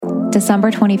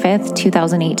December 25th,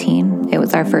 2018, it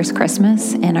was our first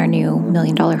Christmas in our new $1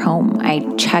 million home. I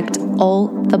checked all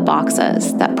the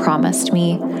boxes that promised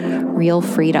me real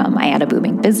freedom. I had a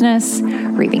booming business,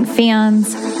 raving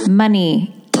fans,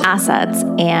 money, assets,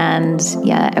 and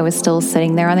yet I was still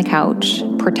sitting there on the couch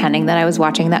pretending that I was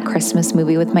watching that Christmas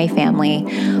movie with my family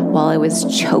while I was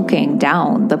choking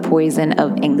down the poison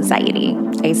of anxiety.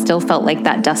 I still felt like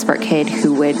that desperate kid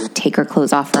who would take her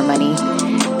clothes off for money,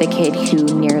 the kid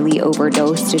who nearly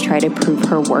overdosed to try to prove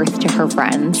her worth to her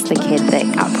friends, the kid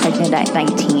that got pregnant at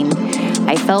 19.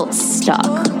 I felt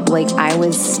stuck, like I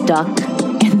was stuck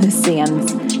in the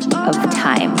sands of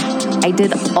time. I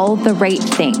did all the right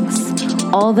things,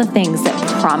 all the things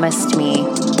that promised me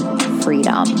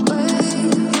freedom,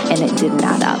 and it didn't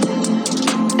add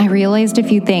up. I realized a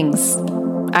few things.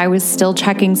 I was still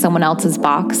checking someone else's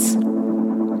box.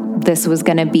 This was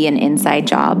going to be an inside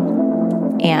job,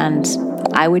 and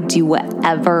I would do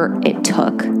whatever it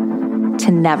took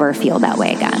to never feel that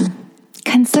way again.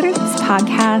 Consider this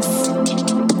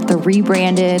podcast the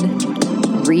rebranded,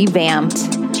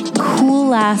 revamped,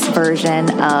 cool-ass version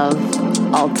of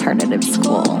Alternative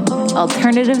School.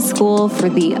 Alternative School for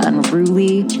the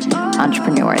unruly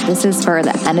entrepreneur. This is for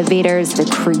the innovators, the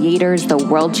creators, the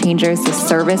world changers, the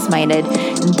service-minded,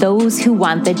 and those who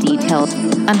want the details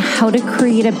on how to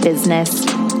create a business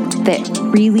that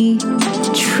really,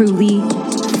 truly,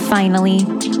 finally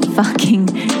fucking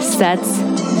sets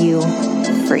you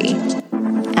free.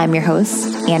 I'm your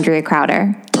host, Andrea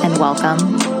Crowder, and welcome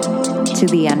to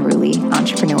the Unruly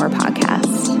Entrepreneur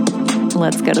Podcast.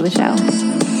 Let's go to the show.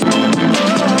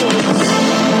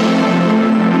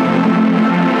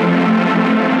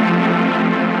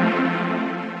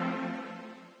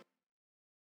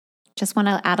 Just want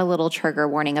to add a little trigger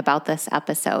warning about this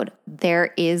episode.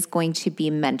 There is going to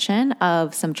be mention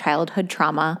of some childhood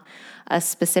trauma,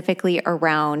 specifically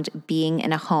around being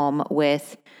in a home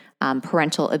with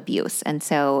parental abuse. And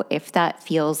so if that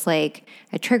feels like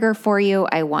a trigger for you,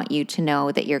 I want you to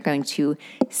know that you're going to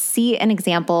see an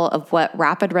example of what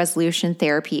rapid resolution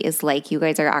therapy is like. You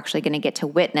guys are actually going to get to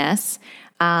witness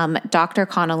Dr.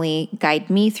 Connelly guide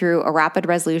me through a rapid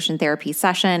resolution therapy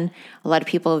session. A lot of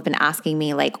people have been asking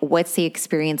me, like, what's the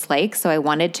experience like? So I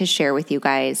wanted to share with you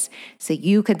guys so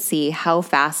you could see how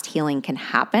fast healing can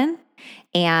happen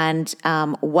and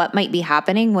what might be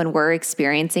happening when we're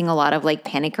experiencing a lot of like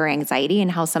panic or anxiety,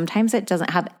 and how sometimes it doesn't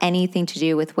have anything to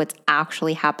do with what's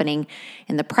actually happening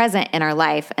in the present in our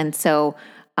life. And so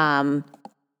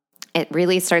it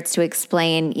really starts to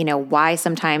explain, why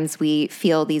sometimes we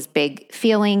feel these big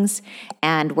feelings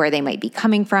and where they might be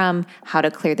coming from, how to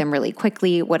clear them really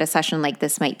quickly, what a session like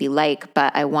this might be like.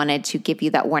 But I wanted to give you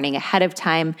that warning ahead of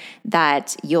time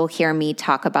that you'll hear me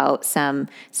talk about some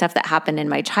stuff that happened in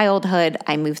my childhood.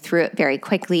 I moved through it very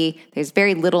quickly. There's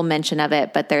very little mention of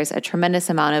it, but there's a tremendous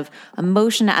amount of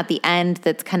emotion at the end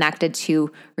that's connected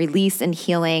to release and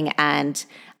healing. And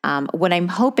what I'm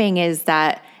hoping is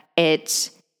that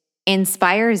it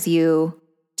inspires you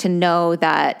to know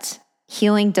that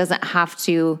healing doesn't have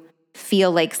to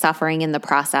feel like suffering in the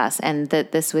process, and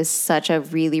that this was such a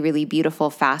really, really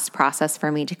beautiful, fast process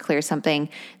for me to clear something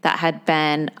that had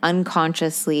been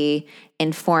unconsciously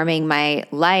informing my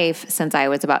life since I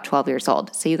was about 12 years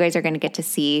old. So you guys are going to get to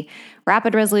see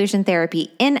rapid resolution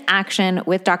therapy in action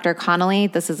with Dr. Connelly.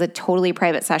 This is a totally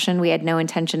private session. We had no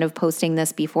intention of posting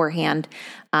this beforehand.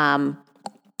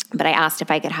 But I asked if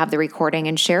I could have the recording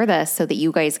and share this so that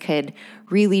you guys could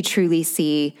really, truly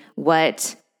see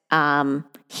what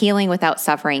healing without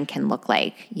suffering can look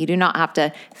like. You do not have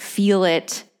to feel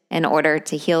it in order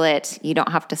to heal it. You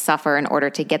don't have to suffer in order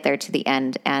to get there to the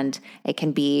end. And it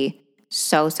can be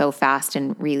so, so fast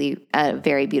and really a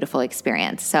very beautiful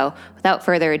experience. So without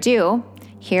further ado,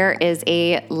 here is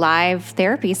a live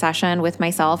therapy session with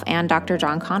myself and Dr.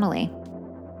 John Connelly.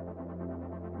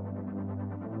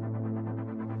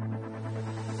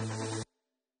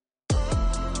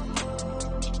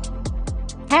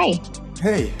 Hi.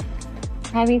 Hey.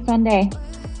 Happy Sunday.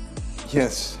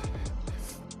 Yes,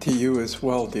 to you as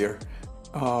well, dear.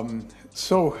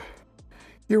 So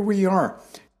here we are.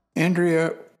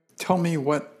 Andrea, tell me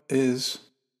what is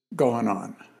going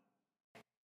on.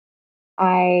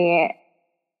 I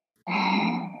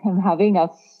am having a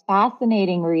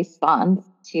fascinating response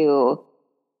to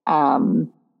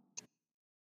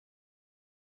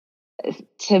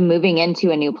moving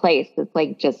into a new place. It's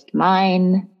like just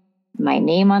mine, my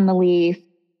name on the lease,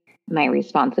 my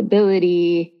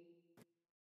responsibility.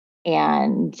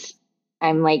 And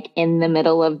I'm like in the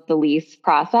middle of the lease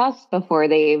process before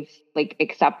they've like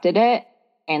accepted it.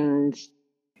 And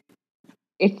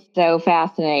It's so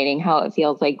fascinating how it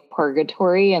feels like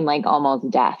purgatory and like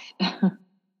almost death.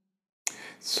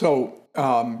 So,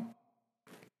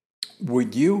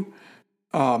 would you,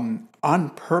 on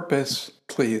purpose,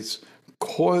 please,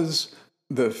 cause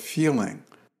the feeling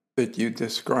that you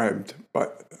described?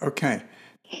 But okay,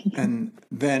 and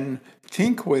then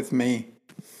think with me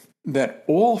that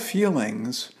all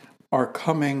feelings are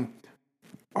caused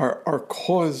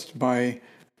by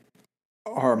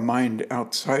our mind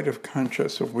outside of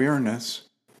conscious awareness.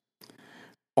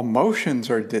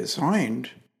 Emotions are designed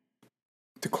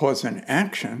to cause an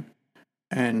action,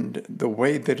 and the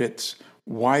way that it's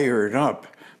wired up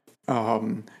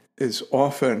is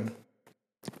often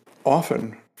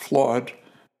flawed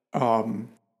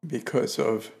because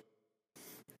of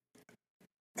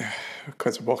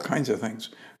all kinds of things.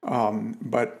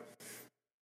 But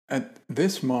at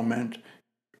this moment,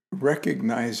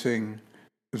 recognizing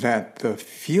that the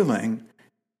feeling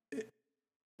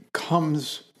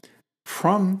comes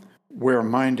from where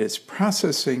mind is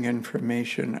processing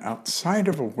information outside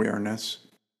of awareness,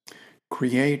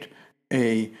 create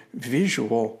a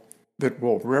visual that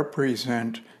will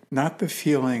represent not the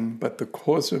feeling, but the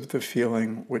cause of the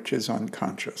feeling, which is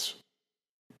unconscious.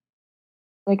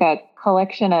 Like a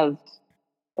collection of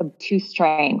obtuse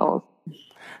triangles.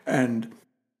 And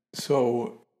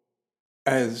so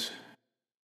as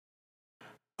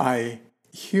I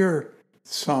hear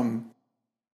some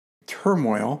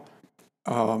turmoil,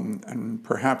 and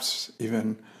perhaps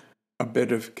even a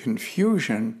bit of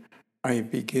confusion, I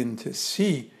begin to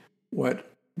see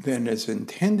what then is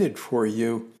intended for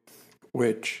you,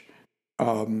 which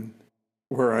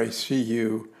where I see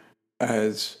you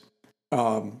as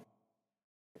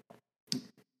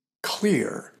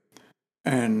clear,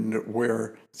 and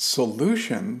where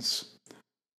solutions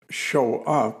show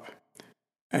up,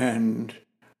 and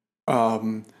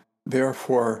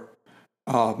therefore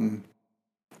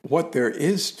what there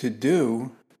is to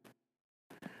do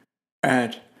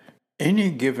at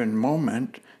any given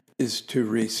moment is to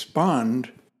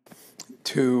respond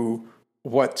to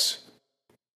what's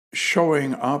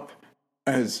showing up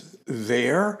as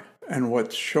there and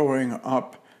what's showing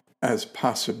up as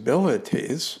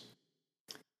possibilities.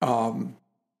 And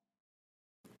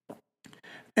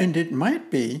it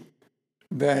might be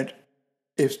that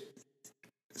if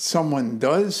someone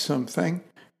does something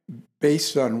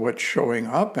based on what's showing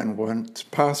up and what's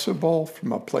possible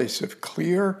from a place of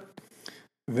clear,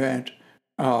 that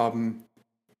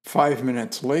 5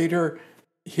 minutes later,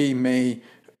 he may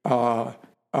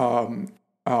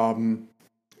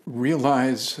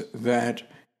realize that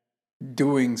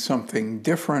doing something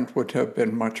different would have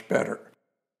been much better.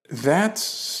 That's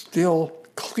still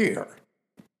clear.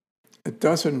 It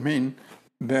doesn't mean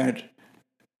that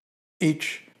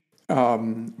each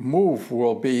move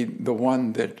will be the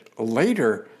one that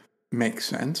later makes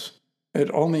sense. It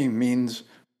only means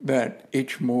that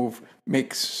each move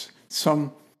makes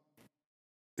some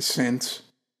sense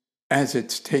as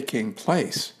it's taking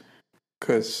place,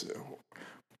 because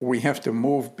we have to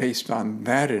move based on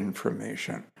that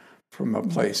information from a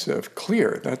place of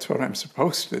clear. That's what I'm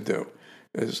supposed to do,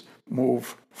 is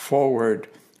move forward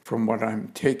from what I'm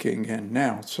taking in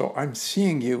now. So I'm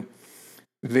seeing you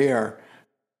there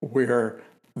where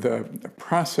the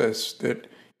process that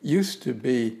used to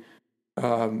be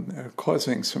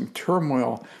causing some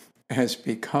turmoil has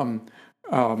become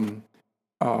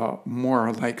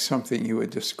more like something you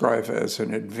would describe as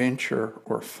an adventure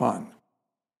or fun.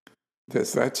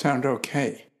 Does that sound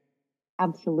okay?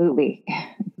 Absolutely.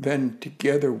 Then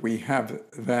together we have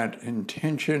that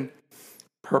intention,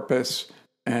 purpose,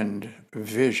 and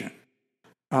vision.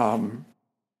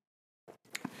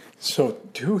 So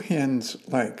 2 hands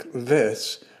like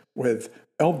this, with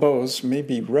elbows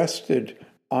maybe rested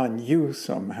on you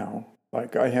somehow,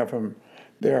 like I have them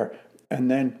there.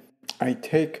 And then I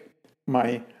take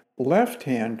my left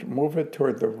hand, move it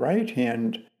toward the right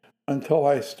hand until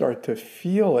I start to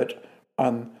feel it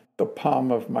on the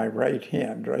palm of my right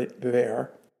hand right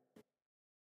there.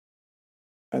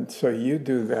 And so you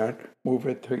do that, move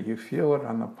it till you feel it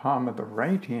on the palm of the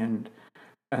right hand,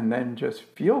 and then just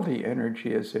feel the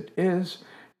energy as it is.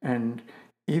 And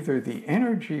either the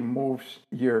energy moves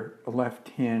your left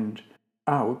hand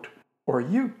out, or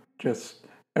you just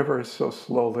ever so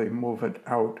slowly move it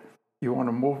out. You want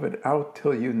to move it out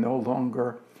till you no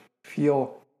longer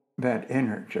feel that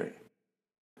energy.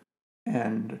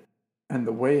 And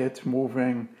the way it's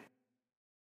moving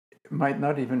might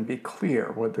not even be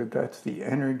clear whether that's the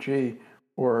energy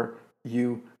or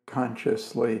you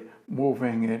consciously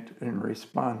moving it in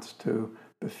response to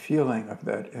the feeling of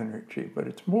that energy. But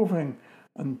it's moving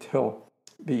until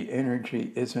the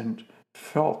energy isn't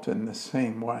felt in the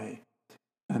same way.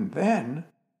 And then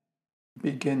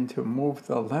begin to move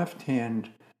the left hand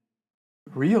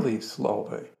really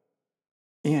slowly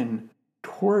in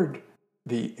toward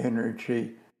the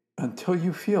energy until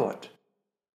you feel it.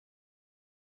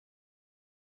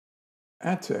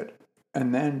 That's it.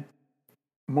 And then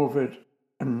move it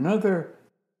another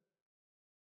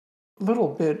little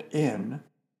bit in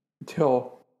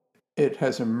until it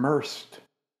has immersed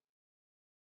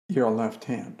your left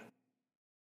hand.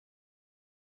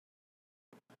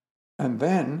 And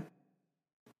then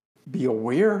be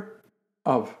aware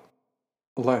of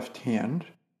left hand.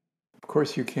 Of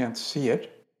course, you can't see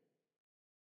it,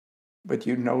 but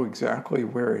you know exactly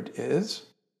where it is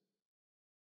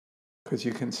because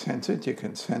you can sense it,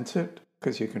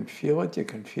 because you can feel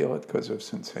it because of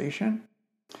sensation.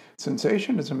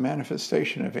 Sensation is a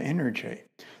manifestation of energy.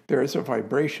 There is a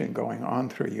vibration going on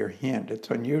through your hand. It's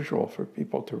unusual for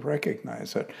people to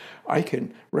recognize it. I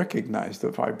can recognize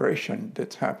the vibration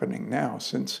that's happening now,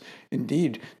 since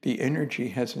indeed the energy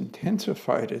has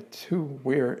intensified it to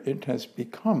where it has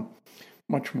become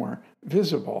much more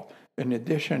visible. In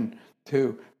addition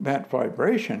to that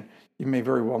vibration, you may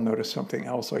very well notice something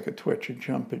else like a twitch, a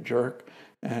jump, a jerk.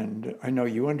 And I know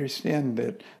you understand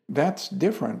that that's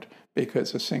different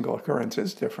because a single occurrence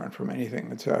is different from anything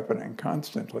that's happening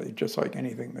constantly, just like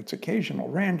anything that's occasional,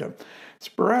 random.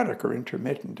 Sporadic or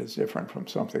intermittent is different from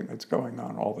something that's going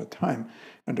on all the time.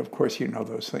 And of course, you know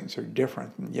those things are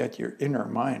different, and yet your inner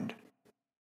mind,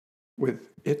 with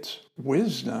its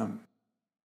wisdom,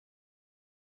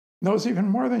 knows even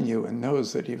more than you, and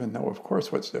knows that even though, of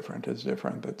course, what's different is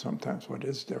different, that sometimes what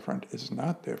is different is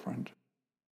not different.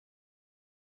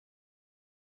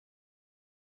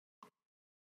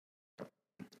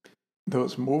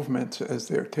 Those movements, as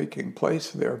they're taking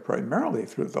place, they're primarily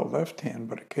through the left hand,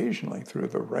 but occasionally through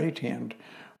the right hand,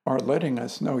 are letting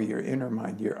us know your inner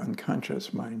mind, your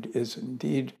unconscious mind, is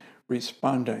indeed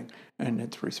responding, and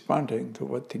it's responding to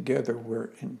what together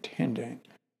we're intending.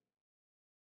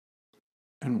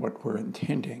 And what we're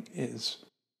intending is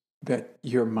that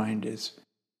your mind is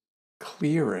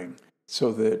clearing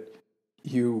so that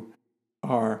you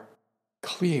are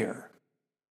clear.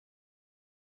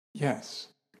 Yes,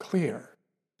 clear.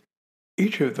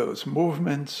 Each of those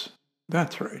movements,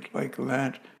 that's right, like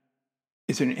that,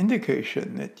 is an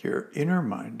indication that your inner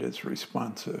mind is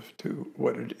responsive to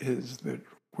what it is that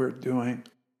we're doing,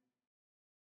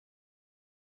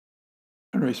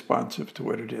 and responsive to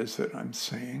what it is that I'm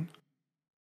saying.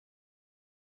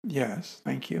 Yes,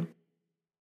 thank you.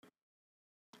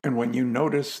 And when you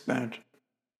notice that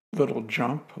little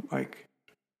jump, like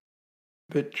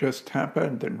that just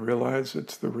happened, and realize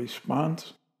it's the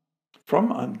response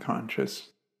from unconscious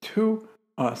to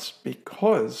us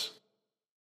because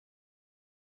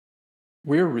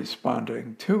we're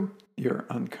responding to your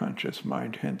unconscious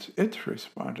mind, hence it's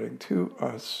responding to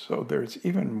us. So there's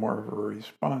even more of a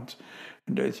response.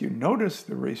 And as you notice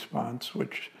the response,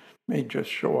 which may just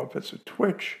show up as a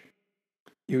twitch,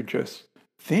 you just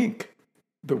think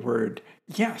the word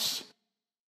yes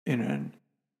in an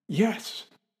yes,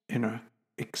 in a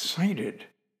excited,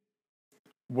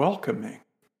 welcoming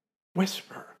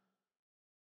whisper.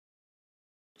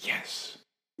 Yes,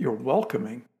 you're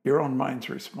welcoming your own mind's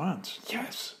response.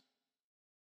 Yes.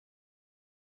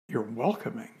 You're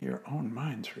welcoming your own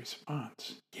mind's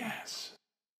response. Yes.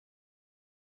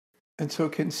 And so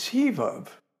conceive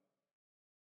of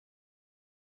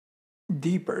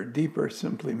deeper. Deeper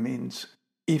simply means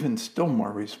even still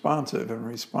more responsive, and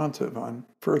responsive on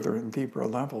further and deeper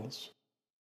levels.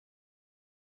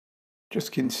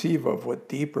 Just conceive of what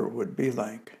deeper would be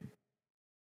like.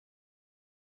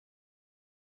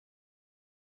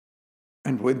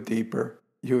 And with deeper,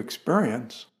 you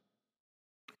experience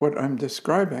what I'm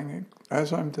describing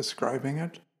as I'm describing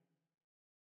it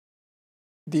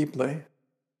deeply,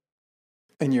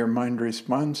 and your mind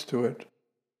responds to it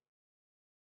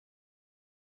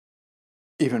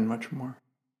even much more.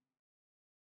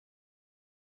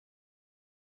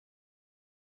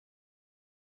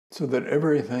 So that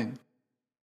everything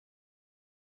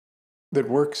that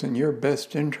works in your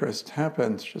best interest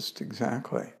happens just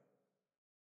exactly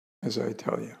as I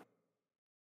tell you.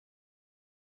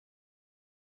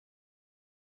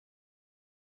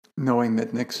 Knowing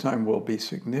that next time will be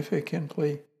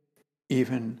significantly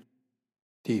even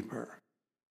deeper.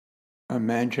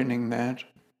 Imagining that,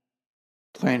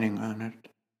 planning on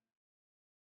it.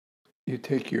 You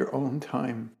take your own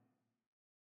time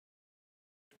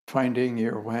finding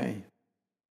your way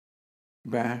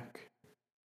back.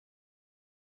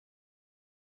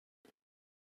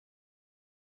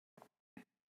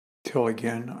 Till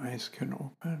again, eyes can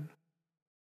open.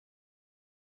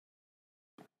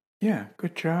 Yeah,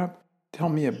 good job. Tell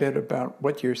me a bit about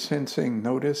what you're sensing,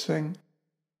 noticing.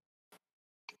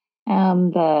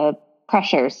 The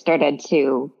pressure started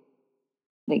to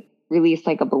like release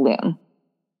like a balloon.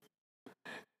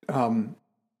 Um,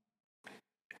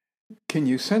 can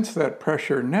you sense that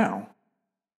pressure now?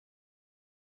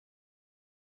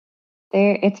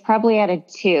 It's probably at a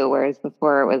 2, whereas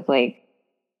before it was like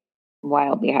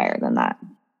wildly higher than that.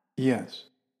 Yes.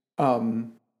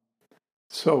 Um,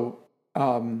 so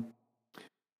um,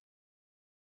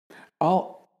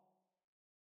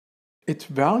 it's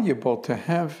valuable to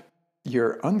have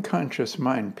your unconscious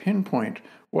mind pinpoint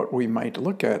what we might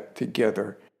look at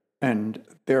together and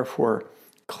therefore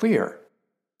clear.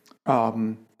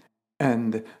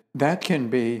 And that can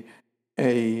be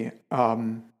a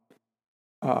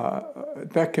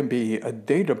that can be a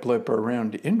data blip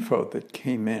around info that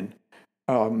came in.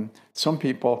 Some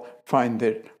people find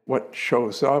that what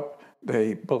shows up,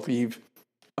 they believe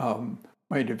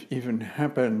might have even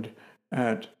happened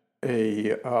at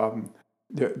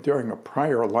during a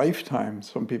prior lifetime.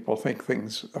 Some people think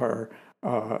things are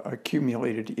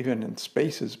accumulated even in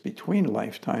spaces between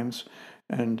lifetimes.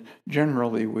 And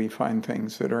generally, we find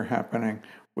things that are happening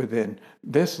within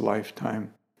this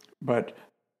lifetime. But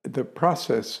the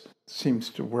process seems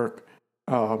to work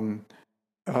um,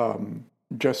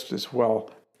 just as well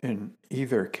in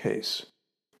either case.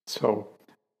 So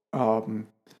um,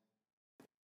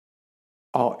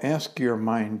 I'll ask your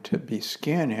mind to be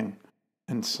scanning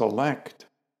and select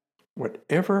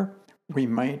whatever we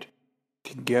might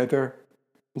together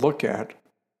look at: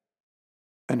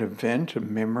 an event, a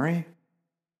memory,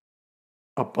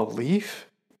 a belief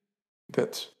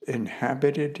that's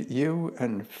inhabited you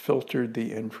and filtered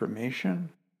the information.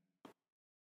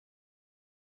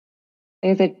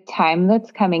 There's a time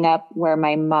that's coming up where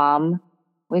my mom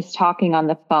was talking on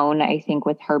the phone, I think,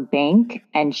 with her bank,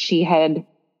 and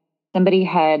somebody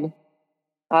had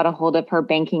got a hold of her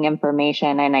banking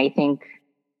information and I think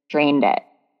drained it.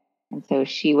 And so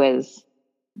she was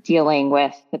dealing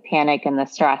with the panic and the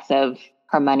stress of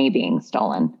her money being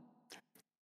stolen.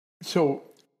 So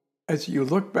as you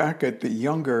look back at the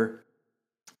younger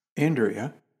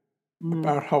Andrea,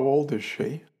 about how old is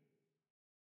she?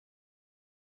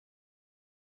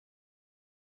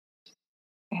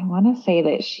 I want to say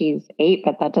that she's 8,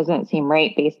 but that doesn't seem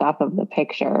right based off of the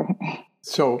picture.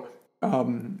 So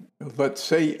let's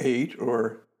say 8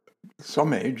 or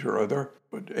some age or other,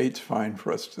 but 8's fine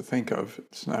for us to think of.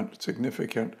 It's not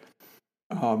significant.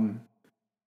 I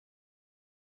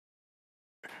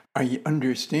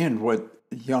understand what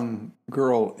the young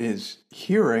girl is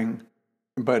hearing,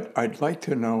 but I'd like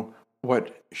to know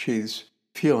what she's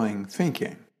feeling,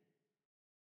 thinking.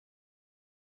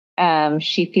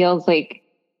 She feels like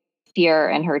fear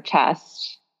in her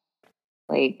chest.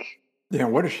 Like Yeah,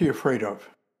 what is she afraid of?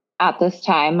 at this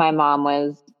time, my mom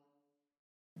was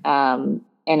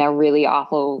in a really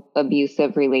awful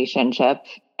abusive relationship,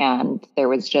 and there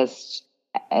was just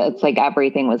it's like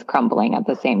everything was crumbling at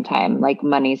the same time. Like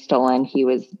money stolen, he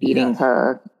was beating Yes.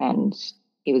 her, and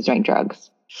he was doing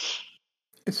drugs.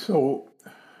 So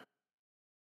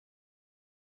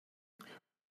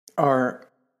are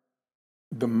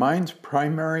the mind's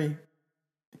primary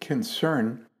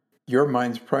concern, your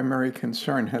mind's primary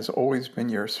concern has always been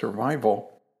your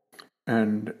survival.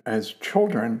 And as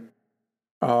children,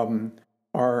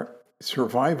 our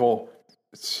survival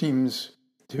seems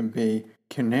to be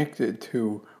connected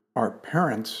to our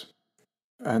parents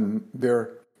and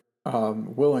their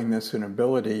willingness and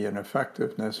ability and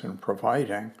effectiveness in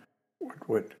providing what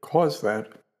would cause that.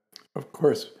 Of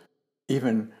course,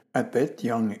 even at that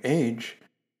young age,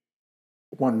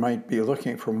 one might be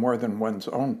looking for more than one's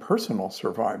own personal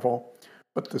survival,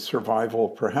 but the survival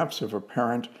perhaps of a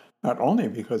parent, not only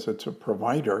because it's a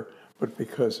provider, but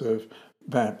because of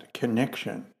that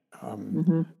connection.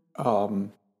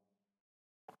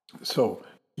 So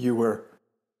you were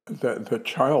the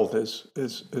child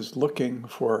is looking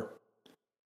for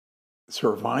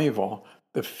survival.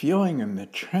 The feeling in the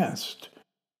chest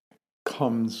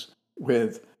comes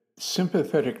with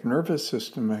sympathetic nervous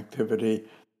system activity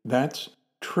that's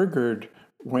triggered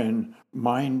when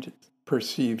mind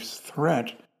perceives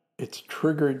threat. It's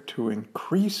triggered to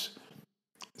increase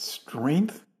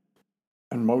strength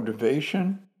and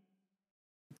motivation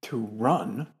to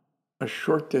run a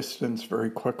short distance very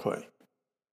quickly.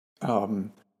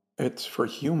 It's for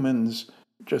humans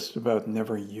just about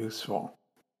never useful,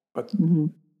 but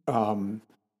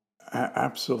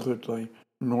absolutely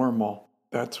normal.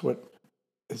 That's what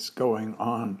is going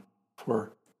on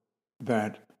for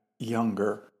that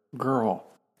younger girl.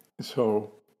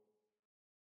 So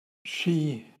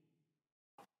she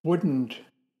wouldn't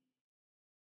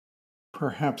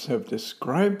perhaps have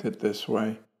described it this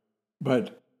way,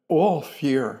 but all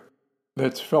fear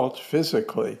that's felt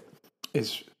physically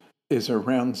is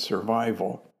around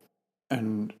survival,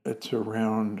 and it's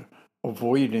around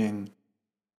avoiding,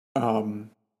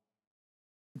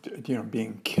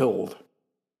 being killed,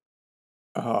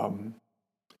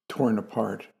 torn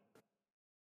apart.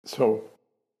 So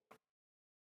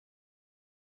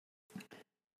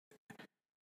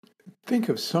think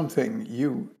of something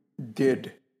you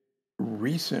did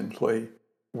recently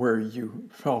where you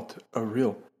felt a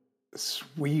real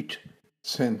sweet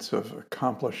sense of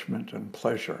accomplishment and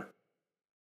pleasure.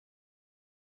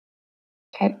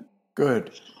 Okay.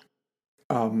 Good.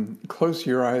 Close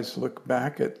your eyes, look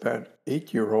back at that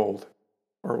 8-year-old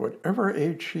or whatever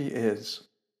age she is,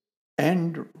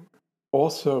 and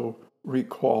also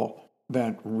recall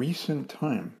that recent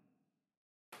time.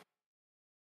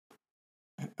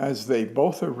 As they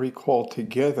both recall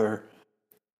together,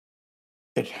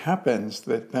 it happens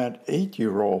that that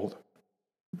 8-year-old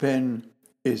then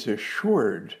is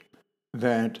assured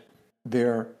that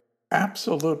there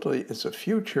absolutely is a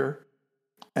future,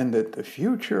 and that the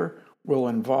future will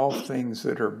involve things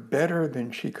that are better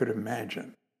than she could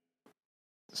imagine.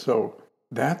 So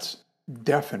that's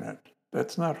definite.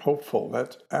 That's not hopeful.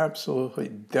 That's absolutely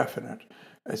definite.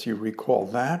 As you recall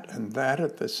that and that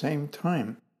at the same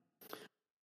time,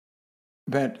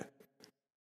 that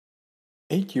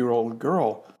 8-year-old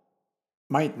girl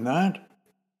might not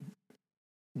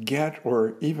get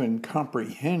or even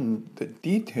comprehend the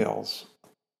details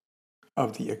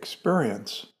of the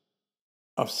experience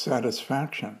of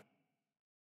satisfaction.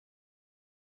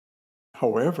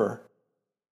 However,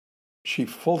 she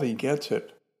fully gets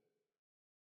it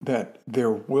that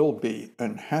there will be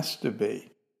and has to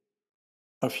be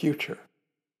a future.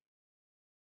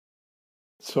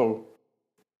 So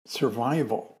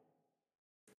survival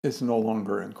is no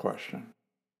longer in question.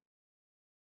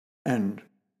 And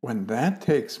when that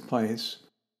takes place,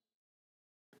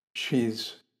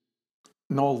 she's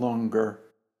no longer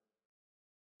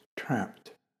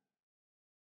trapped.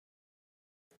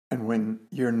 And when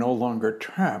you're no longer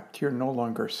trapped, you're no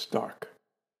longer stuck.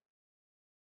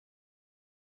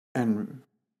 And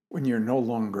when you're no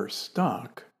longer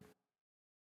stuck,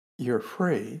 you're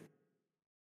free.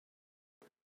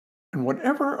 And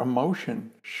whatever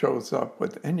emotion shows up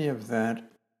with any of that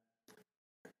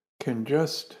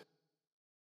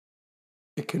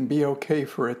it can be okay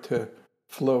for it to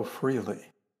flow freely.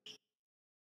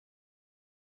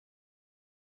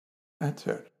 That's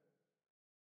it.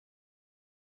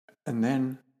 And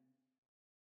then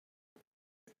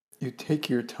you take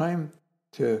your time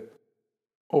to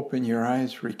open your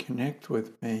eyes, reconnect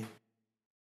with me.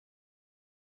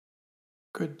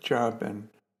 Good job. And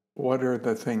what are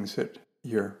the things that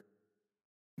you're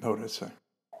noticing?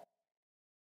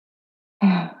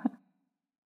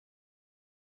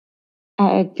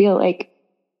 I feel like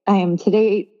I am today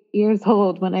 8 years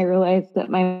old when I realized that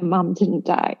my mom didn't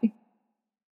die.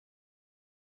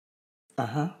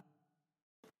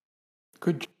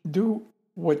 Could you do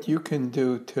what you can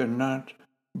do to not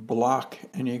block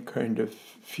any kind of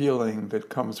feeling that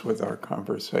comes with our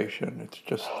conversation? It's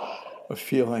just a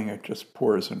feeling, it just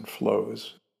pours and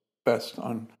flows, best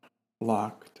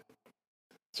unlocked.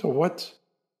 So what's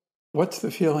the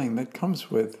feeling that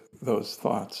comes with those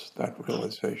thoughts, that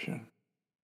realization?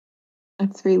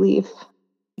 It's relief.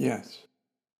 Yes.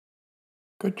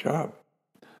 Good job.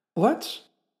 Let's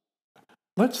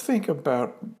think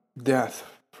about death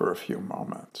for a few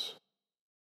moments.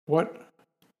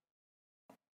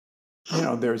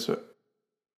 There's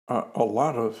a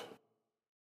lot of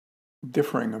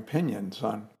differing opinions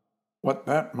on what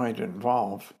that might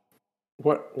involve.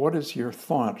 What is your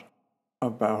thought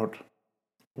about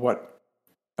what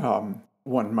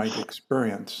one might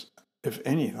experience, if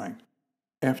anything,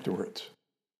 afterwards?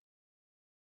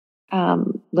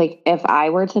 Like if I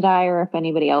were to die or if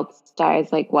anybody else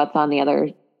dies, like what's on the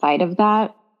other side of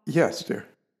that? Yes, dear.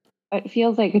 It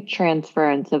feels like a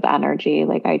transference of energy.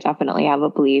 Like I definitely have a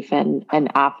belief in an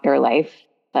afterlife,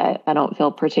 but I don't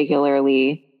feel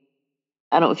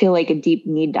like a deep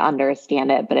need to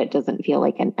understand it, but it doesn't feel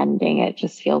like an ending. It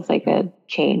just feels like a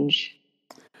change.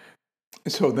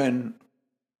 So then,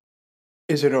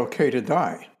 is it okay to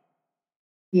die?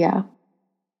 Yeah.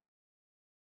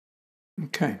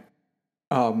 Okay.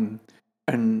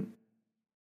 And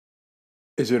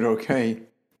is it okay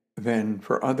then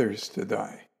for others to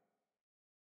die?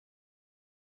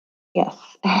 Yes.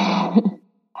 I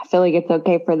feel like it's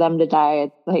okay for them to die.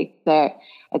 It's like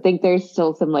I think there's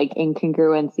still some like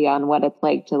incongruency on what it's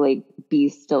like to like be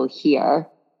still here.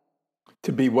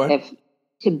 To be what?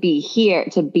 To be here,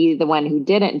 to be the one who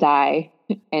didn't die,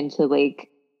 into like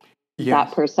Yes.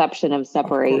 that perception of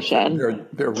separation. Of course,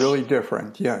 they're really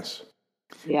different. Yes.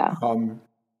 Yeah.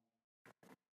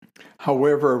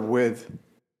 However, with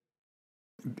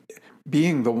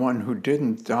being the one who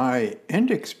didn't die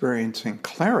and experiencing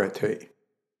clarity,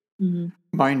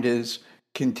 mind is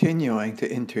continuing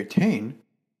to entertain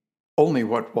only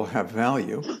what will have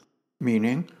value,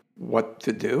 meaning what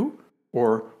to do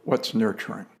or what's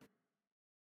nurturing.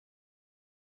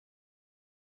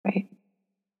 Right.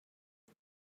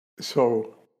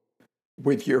 So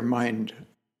with your mind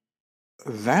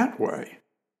that way,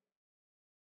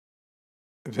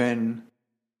 then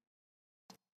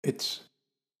it's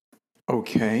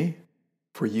okay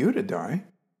for you to die.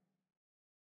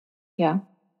 Yeah.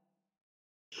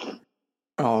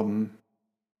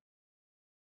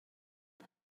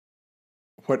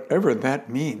 Whatever that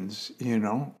means,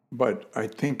 but I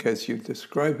think as you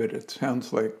describe it, it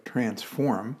sounds like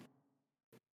transform.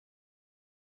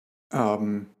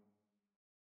 Kind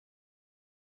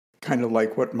of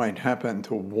like what might happen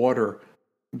to water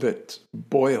that's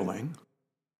boiling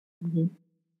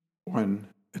when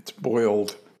it's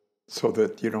boiled so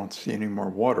that you don't see any more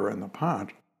water in the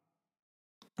pot.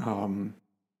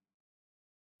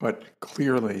 But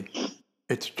clearly,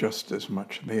 it's just as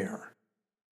much there.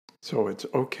 So it's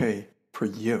okay for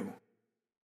you.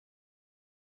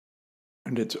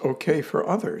 And it's okay for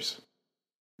others.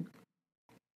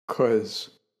 Because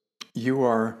you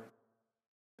are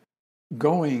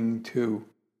going to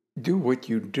do what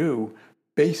you do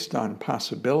based on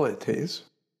possibilities.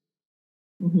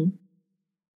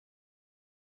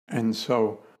 And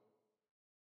so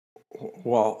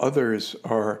while others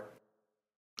are,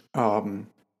 are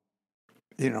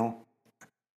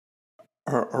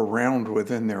around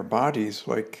within their bodies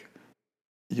like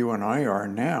you and I are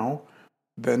now,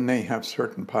 then they have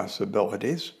certain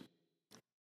possibilities.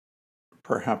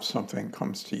 Perhaps something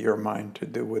comes to your mind to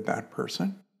do with that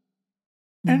person.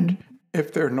 And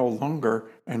if they're no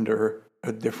longer under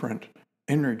a different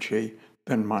energy,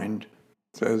 then mind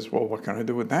says, well, what can I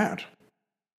do with that?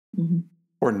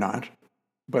 Or not.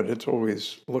 But it's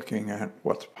always looking at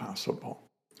what's possible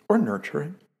or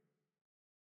nurturing.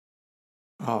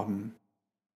 So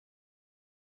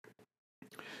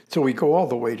we go all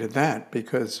the way to that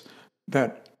because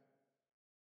that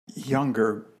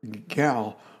younger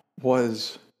gal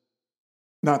was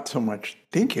not so much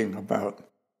thinking about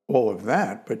all of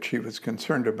that, but she was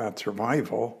concerned about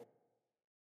survival.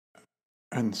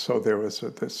 And so there was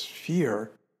this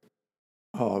fear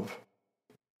of,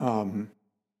 and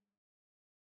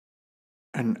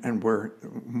we're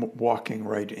walking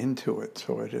right into it,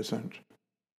 so it isn't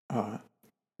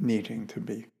needing to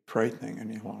be frightening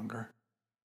any longer.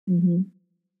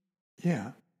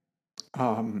 Yeah.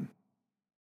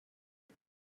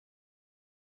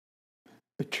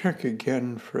 Check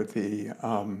again for the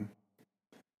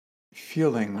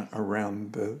feeling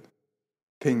around the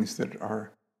things that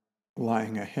are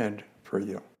lying ahead for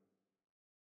you.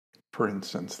 For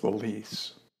instance, the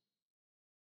lease.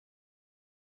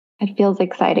 It feels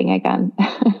exciting again.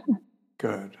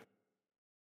 Good.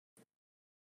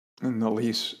 And the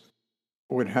lease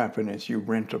would happen as you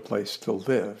rent a place to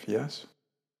live, yes?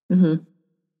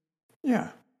 Yeah.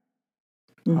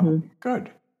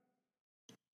 Good.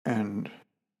 And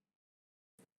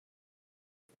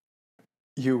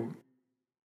you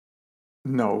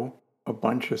know a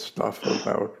bunch of stuff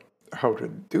about how to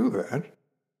do that,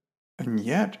 and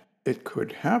yet it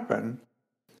could happen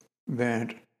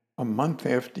that a month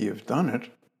after you've done it,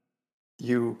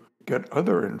 you get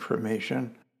other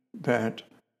information that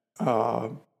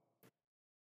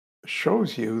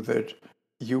shows you that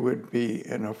you would be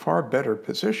in a far better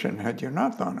position had you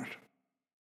not done it.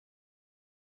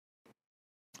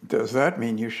 Does that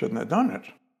mean you shouldn't have done it?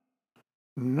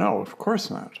 No, of course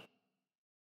not.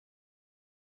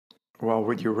 Well,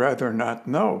 would you rather not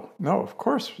know? No, of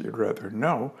course you'd rather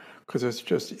know, because it's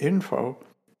just info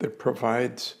that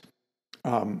provides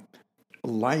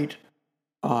light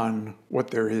on what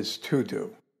there is to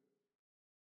do.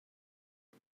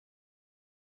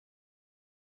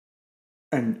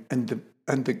 And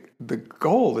the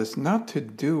goal is not to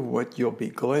do what you'll be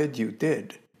glad you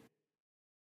did.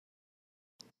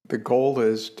 The goal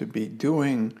is to be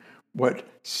doing what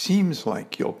seems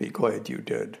like you'll be glad you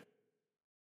did.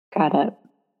 Got it.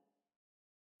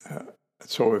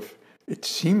 So if it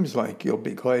seems like you'll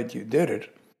be glad you did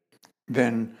it,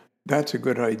 then that's a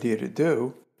good idea to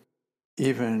do,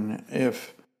 even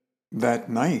if that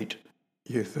night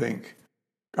you think,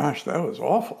 gosh, that was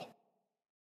awful.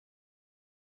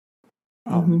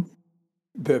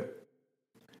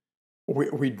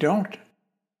 We don't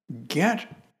get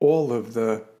all of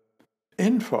the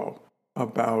info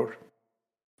about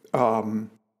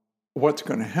what's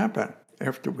going to happen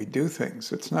after we do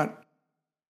things. It's not,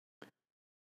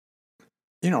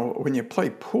 when you play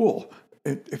pool,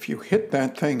 if you hit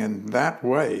that thing in that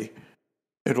way,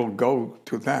 it'll go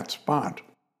to that spot.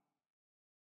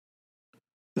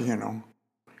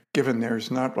 Given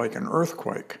there's not like an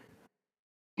earthquake,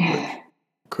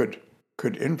 which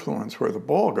could influence where the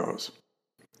ball goes.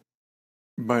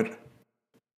 But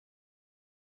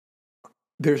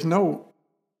there's no,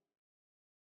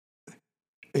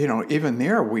 even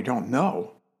there we don't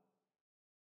know.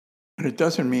 And it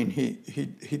doesn't mean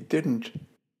he didn't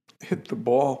hit the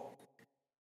ball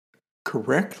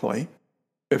correctly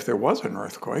if there was an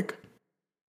earthquake.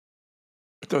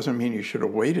 It doesn't mean you should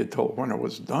have waited till when it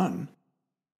was done.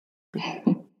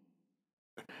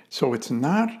 So it's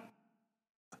not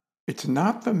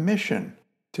the mission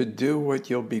to do what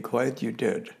you'll be glad you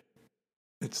did.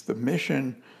 It's the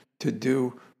mission to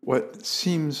do what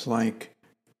seems like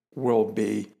will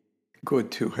be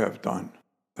good to have done.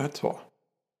 That's all.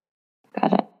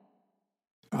 Got it.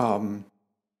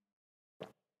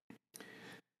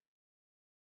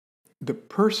 The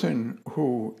person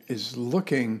who is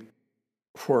looking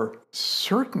for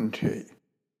certainty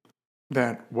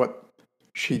that what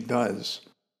she does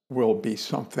will be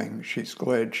something she's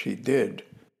glad she did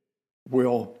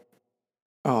will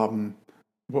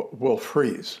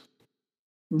freeze.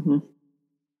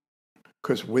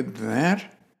 Because with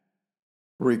that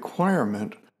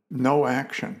requirement, no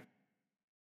action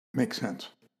makes sense.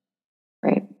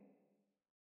 Right.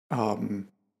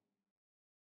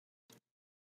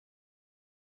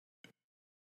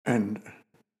 And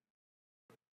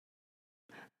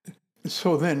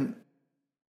so then,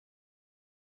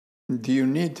 do you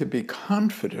need to be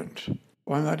confident?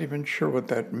 Well, I'm not even sure what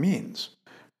that means.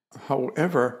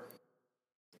 However,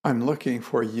 I'm looking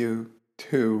for you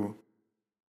to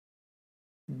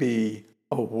be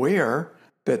aware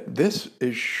that this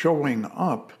is showing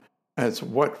up as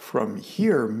what from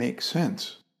here makes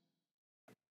sense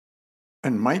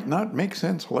and might not make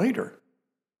sense later.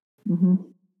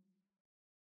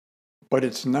 But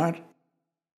it's not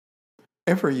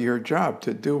ever your job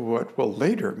to do what will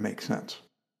later make sense.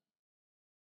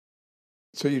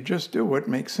 So you just do what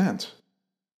makes sense.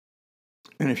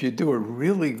 And if you do a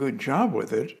really good job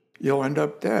with it, you'll end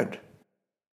up dead.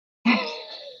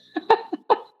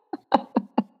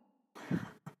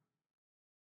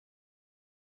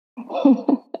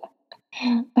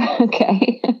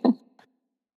 Okay.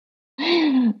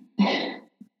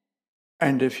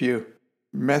 And if you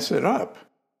mess it up,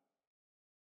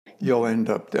 you'll end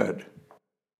up dead.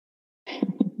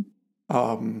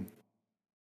 So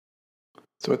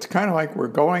it's kind of like we're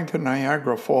going to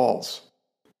Niagara Falls.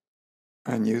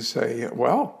 And you say,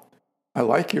 well, I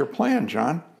like your plan,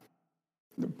 John,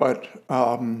 but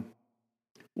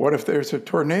what if there's a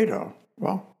tornado?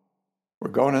 Well, we're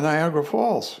going to Niagara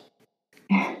Falls.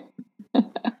 Well,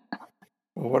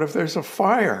 what if there's a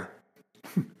fire?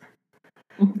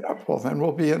 Yeah, well, then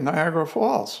we'll be at Niagara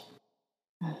Falls.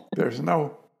 There's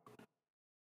no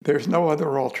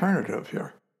other alternative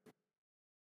here.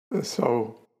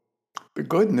 So the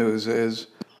good news is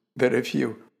that if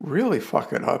you really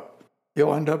fuck it up,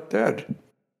 you'll end up dead.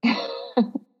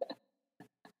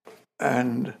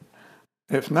 And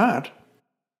if not,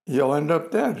 you'll end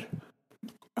up dead.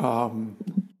 And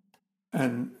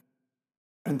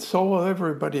so will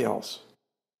everybody else.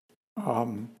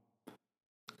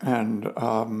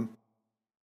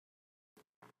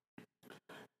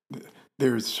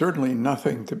 There's certainly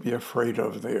nothing to be afraid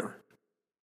of there,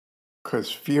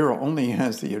 because fear only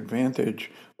has the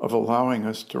advantage of allowing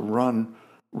us to run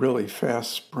really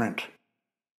fast sprint.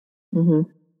 But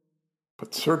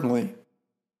certainly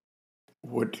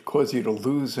would cause you to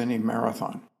lose any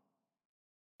marathon.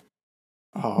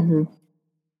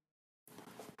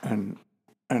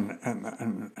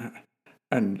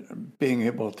 And being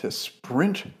able to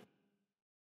sprint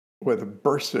with a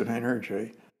burst of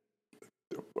energy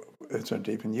isn't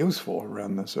even useful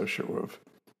around this issue of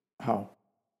how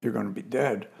you're going to be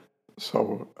dead.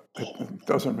 So it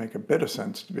doesn't make a bit of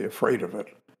sense to be afraid of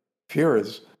it. Fear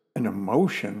is an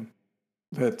emotion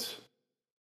that's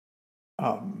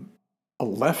a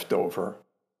leftover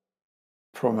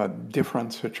from a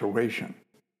different situation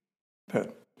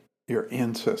that your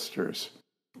ancestors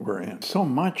were in. So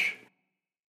much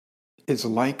is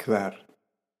like that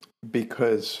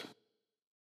because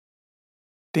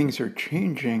things are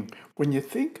changing. When you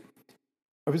think,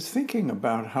 I was thinking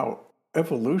about how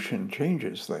evolution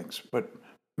changes things, but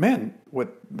man,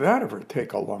 would that ever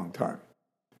take a long time?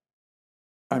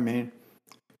 I mean,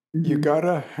 you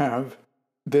gotta have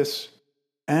this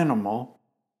animal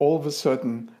all of a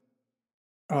sudden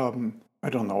I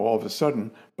don't know, all of a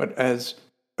sudden, but as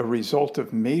a result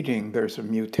of mating, there's a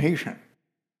mutation.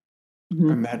 Mm-hmm.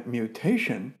 And that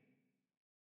mutation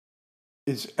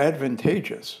is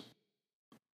advantageous.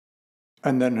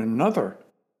 And then another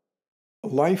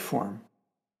life form,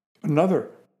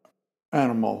 another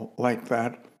animal like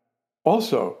that,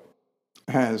 also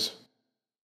has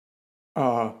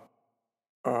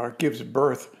gives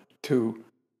birth to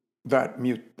that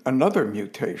another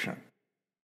mutation.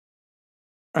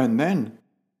 And then,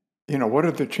 what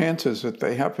are the chances that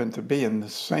they happen to be in the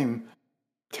same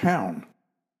town?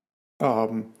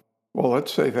 Well,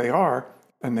 let's say they are,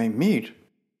 and they meet,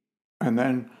 and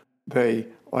then they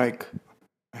like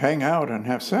hang out and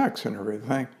have sex and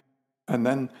everything, and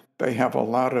then they have a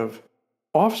lot of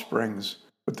offsprings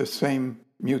with the same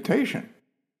mutation,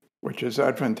 which is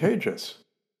advantageous.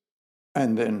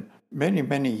 And in many,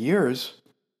 many years,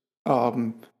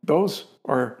 those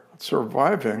are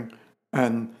surviving,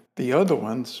 and the other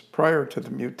ones prior to the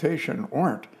mutation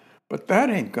aren't. But that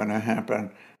ain't going to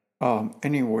happen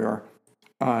anywhere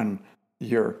on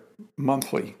your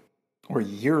monthly or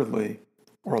yearly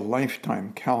or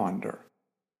lifetime calendar.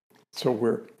 So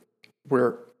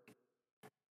we're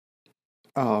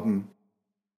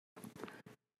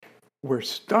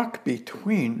stuck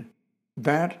between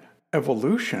that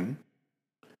evolution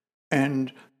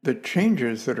and the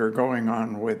changes that are going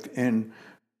on within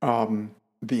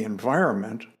the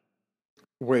environment,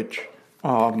 which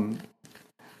are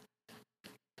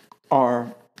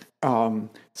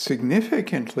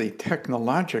significantly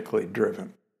technologically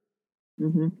driven.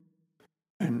 Mm-hmm.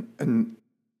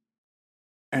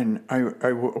 And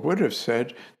I would have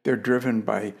said they're driven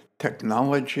by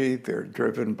technology, they're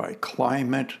driven by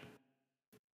climate,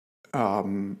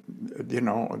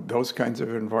 those kinds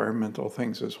of environmental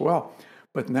things as well.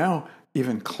 But now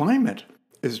even climate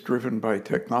is driven by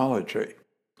technology.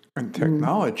 And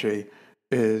technology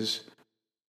is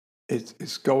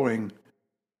advancing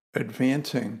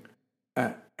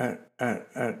at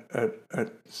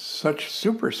such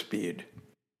super speed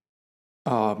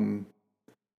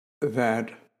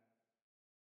that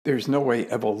there's no way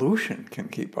evolution can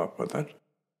keep up with it.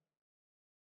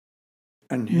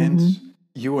 And hence,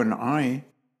 you and I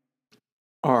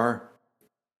are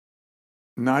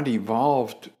not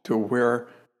evolved to where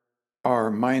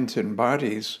our minds and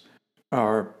bodies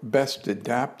are best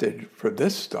adapted for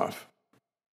this stuff.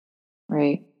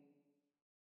 Right.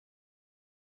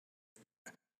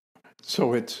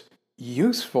 So it's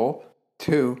useful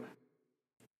to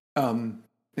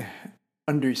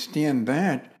understand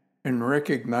that and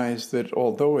recognize that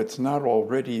although it's not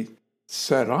already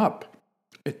set up,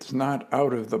 it's not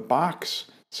out of the box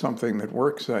something that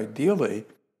works ideally,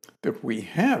 that we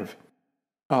have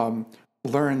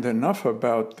learned enough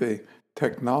about the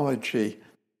technology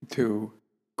to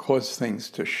cause things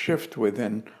to shift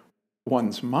within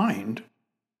one's mind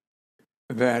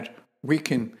that we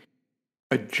can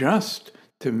adjust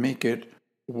to make it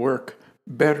work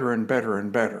better and better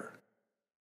and better.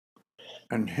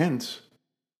 And hence,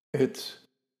 it's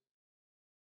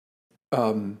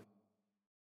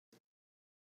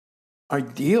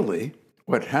ideally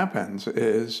what happens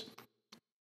is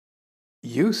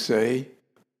you say,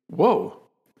 whoa,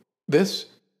 this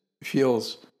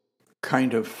feels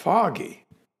kind of foggy.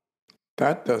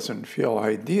 That doesn't feel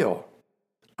ideal.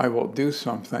 I will do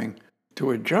something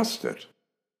to adjust it.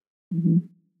 Mm-hmm.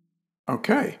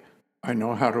 Okay, I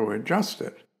know how to adjust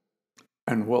it.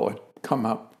 And will it come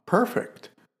up perfect?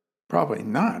 Probably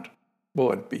not.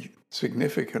 Will it be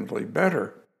significantly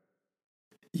better?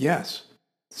 Yes,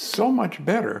 so much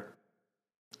better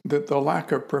that the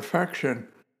lack of perfection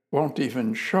won't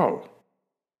even show.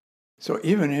 So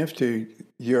even if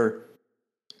your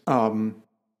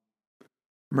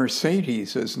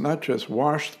Mercedes is not just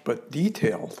washed but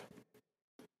detailed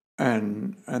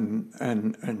and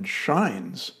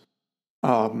shines,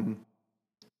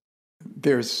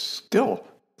 there's still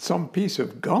some piece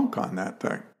of gunk on that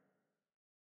thing.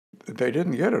 They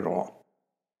didn't get it all.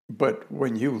 But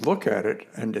when you look at it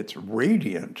and it's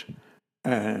radiant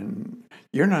and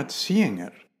you're not seeing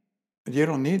it, you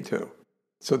don't need to.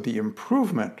 So the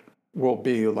improvement will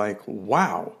be like,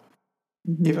 wow,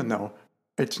 even though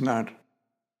it's not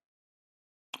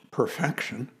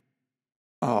perfection.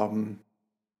 And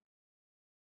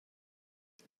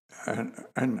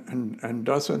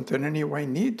doesn't in any way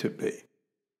need to be.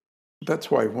 That's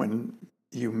why when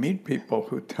you meet people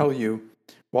who tell you,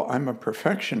 well, I'm a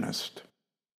perfectionist,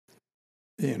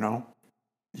 you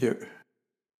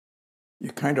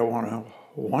kind of want to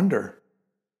wonder,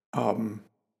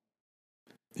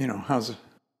 how's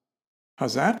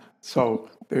that? So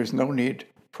there's no need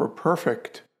for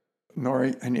perfect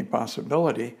nor any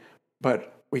possibility,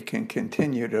 but we can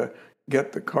continue to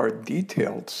get the card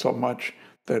detailed so much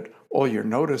that all you're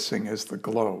noticing is the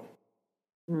glow.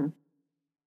 Mm.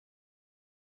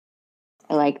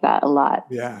 I like that a lot.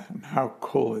 Yeah, and how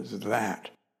cool is that?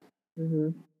 Mm-hmm.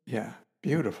 Yeah,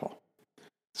 beautiful.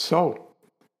 So,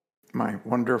 my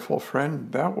wonderful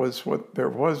friend, that was what there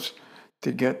was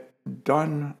to get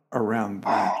done around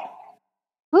that.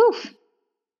 Oof.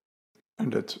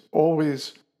 And it's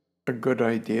always a good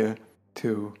idea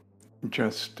to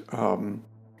just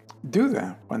do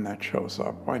that when that shows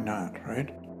up. Why not, right?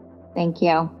 Thank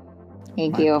you.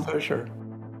 Thank My you. pleasure.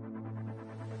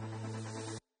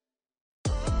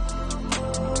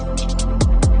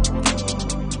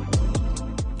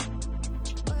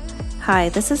 Hi,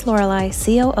 this is Lorelei,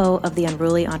 COO of The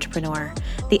Unruly Entrepreneur.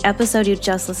 The episode you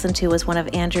just listened to was one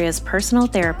of Andrea's personal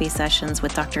therapy sessions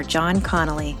with Dr. John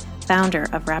Connelly, founder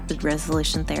of Rapid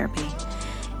Resolution Therapy.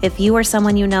 If you or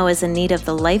someone you know is in need of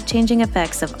the life-changing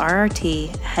effects of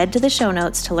RRT, head to the show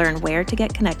notes to learn where to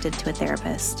get connected to a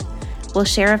therapist. We'll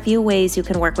share a few ways you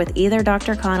can work with either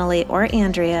Dr. Connelly or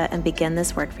Andrea and begin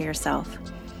this work for yourself.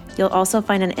 You'll also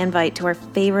find an invite to our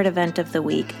favorite event of the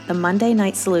week, the Monday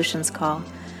Night Solutions Call,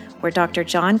 where Dr.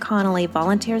 John Connelly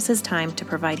volunteers his time to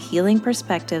provide healing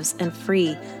perspectives and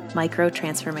free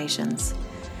micro-transformations.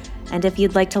 And if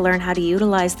you'd like to learn how to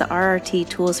utilize the RRT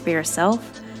tools for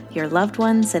yourself, your loved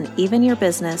ones, and even your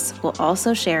business, we'll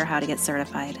also share how to get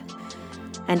certified.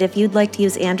 And if you'd like to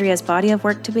use Andrea's body of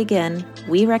work to begin,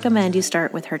 we recommend you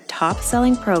start with her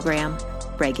top-selling program,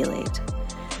 Regulate.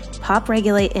 Pop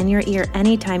Regulate in your ear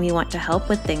anytime you want to help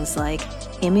with things like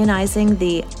immunizing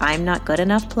the I'm not good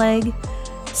enough plague,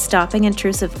 stopping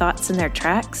intrusive thoughts in their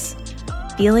tracks,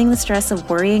 feeling the stress of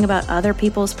worrying about other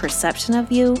people's perception of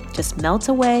you just melt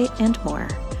away, and more.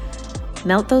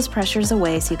 Melt those pressures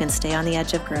away so you can stay on the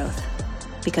edge of growth.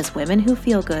 Because women who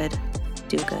feel good,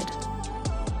 do good.